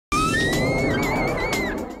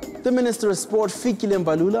The Minister of Sport, FIKILE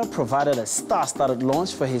MBALULA, provided a star-studded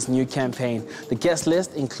launch for his new campaign. The guest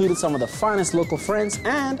list included some of the finest local friends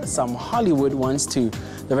and some Hollywood ones too.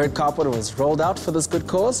 The red carpet was rolled out for this good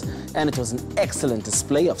cause, and it was an excellent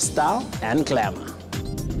display of style and glamour.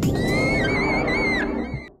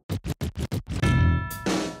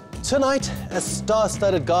 Tonight, a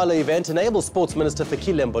star-studded gala event enables Sports Minister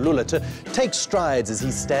FIKILE MBALULA to take strides as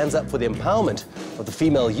he stands up for the empowerment of the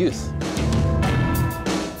female youth.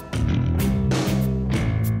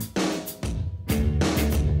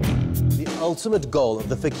 The ultimate goal of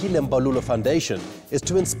the FIKILE MBALULA Foundation is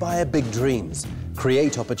to inspire big dreams,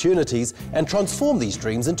 create opportunities and transform these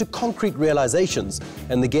dreams into concrete realizations.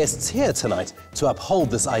 And the guests here tonight to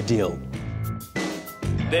uphold this ideal.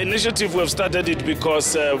 The initiative, we've started it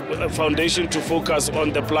because a foundation to focus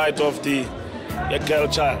on the plight of the girl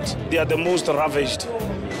child. They are the most ravaged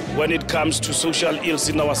when it comes to social ills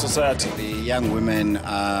in our society. The young women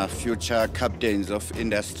are future captains of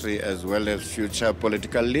industry as well as future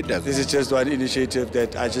political leaders. This is just one initiative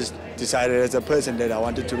that I just decided as a person that I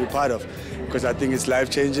wanted to be part of, because I think it's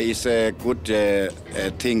life-changing. It's a good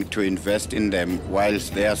thing to invest in them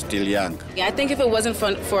whilst they are still young. Yeah, I think if it wasn't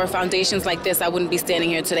for foundations like this, I wouldn't be standing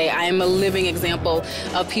here today. I am a living example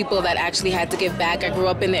of people that actually had to give back. I grew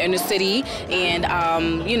up in the inner city, and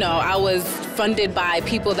you know, I was funded by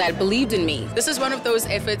people that believed in me. This is one of those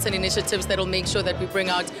efforts and initiatives that will make sure that we bring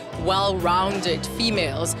out well-rounded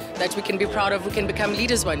females that we can be proud of, who can become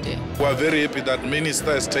leaders one day. We are very happy that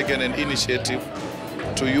Minister has taken an initiative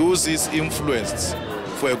to use his influence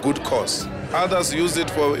for a good cause. Others use it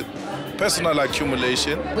for personal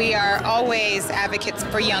accumulation. We are always advocates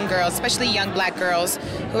for young girls, especially young black girls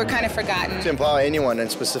who are kind of forgotten. To empower anyone, and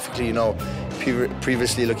specifically, you know,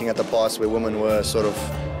 previously looking at the past where women were sort of,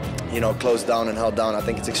 you know, closed down and held down, I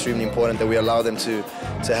think it's extremely important that we allow them to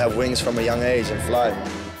have wings from a young age and fly.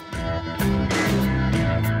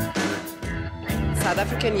 South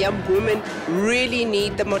African young women really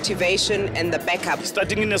need the motivation and the backup.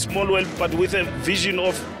 Starting in a small way, but with a vision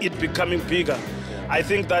of it becoming bigger. I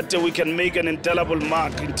think that we can make an indelible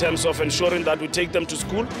mark in terms of ensuring that we take them to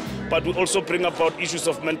school, but we also bring about issues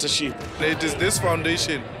of mentorship. It is this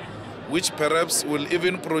foundation which perhaps will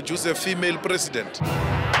even produce a female president.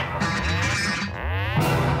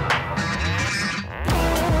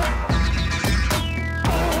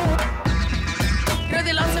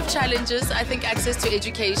 Challenges. I think access to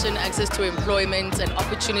education, access to employment and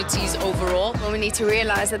opportunities overall. Well, we need to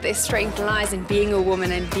realize that their strength lies in being a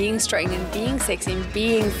woman and being strong and being sexy and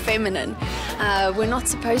being feminine. We're not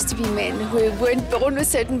supposed to be men. We weren't born with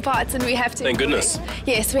certain parts, and we have to... Thank goodness.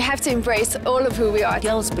 Yes, we have to embrace all of who we are.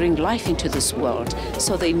 Girls bring life into this world,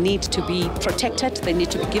 so they need to be protected, they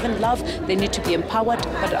need to be given love, they need to be empowered,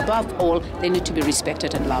 but above all, they need to be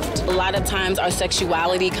respected and loved. A lot of times our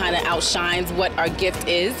sexuality kind of outshines what our gift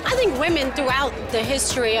is. I think women throughout the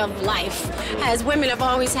history of life, as women have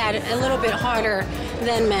always had it a little bit harder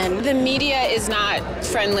than men. The media is not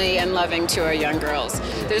friendly and loving to our young girls.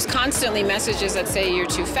 There's constantly messages that say you're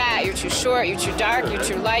too fat, you're too short, you're too dark, you're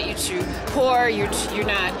too light, you're too poor, you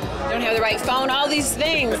don't have the right phone, all these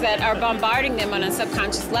things that are bombarding them on a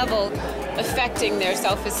subconscious level, affecting their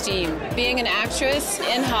self-esteem. Being an actress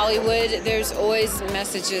in Hollywood, there's always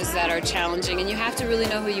messages that are challenging, and you have to really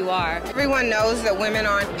know who you are. Everyone knows that women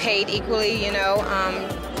aren't paid equally, you know,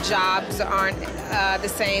 jobs aren't the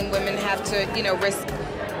same. Women have to, you know, risk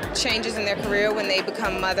changes in their career when they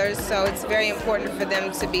become mothers, so it's very important for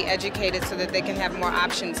them to be educated so that they can have more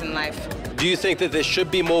options in life. Do you think that there should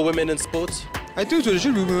be more women in sports? I think so. There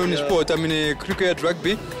should be women in sport. I mean, cricket,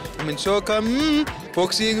 rugby, I mean, soccer,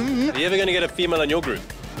 boxing. Are you ever going to get a female in your group?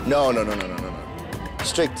 No.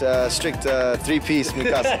 Strict three-piece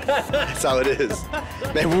Mikasa. That's how it is.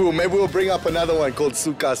 Maybe we'll bring up another one called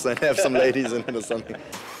Sukasa and have some ladies in it or something.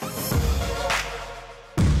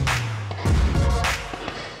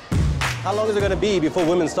 How long is it going to be before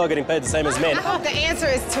women start getting paid the same as men? I hope the answer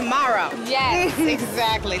is tomorrow. Yes.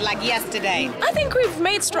 Exactly, like yesterday. I think we've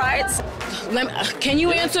made strides. Can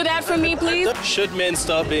you answer that for me, please? Should men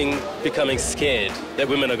start becoming scared that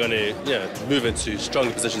women are going to, move into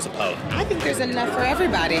stronger positions of power? I think there's enough for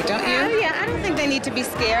everybody, don't you? Yeah, I don't think they need to be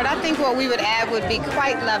scared. I think what we would add would be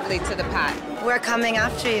quite lovely to the pot. We're coming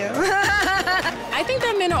after you. I think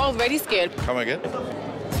that men are already scared. Come again?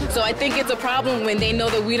 So I think it's a problem when they know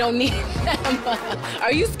that we don't need them.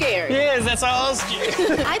 Are you scared? Yes, that's why I asked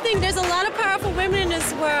you. I think there's a lot of powerful women in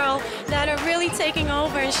this world that are really taking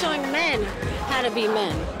over and showing men how to be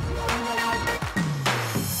men.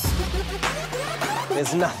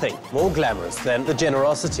 There's nothing more glamorous than the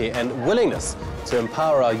generosity and willingness to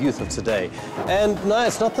empower our youth of today. And no,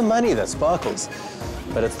 it's not the money that sparkles.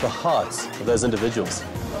 but it's the hearts of those individuals.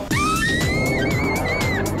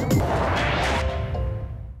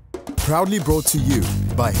 Proudly brought to you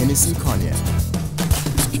by Hennessy Cognac.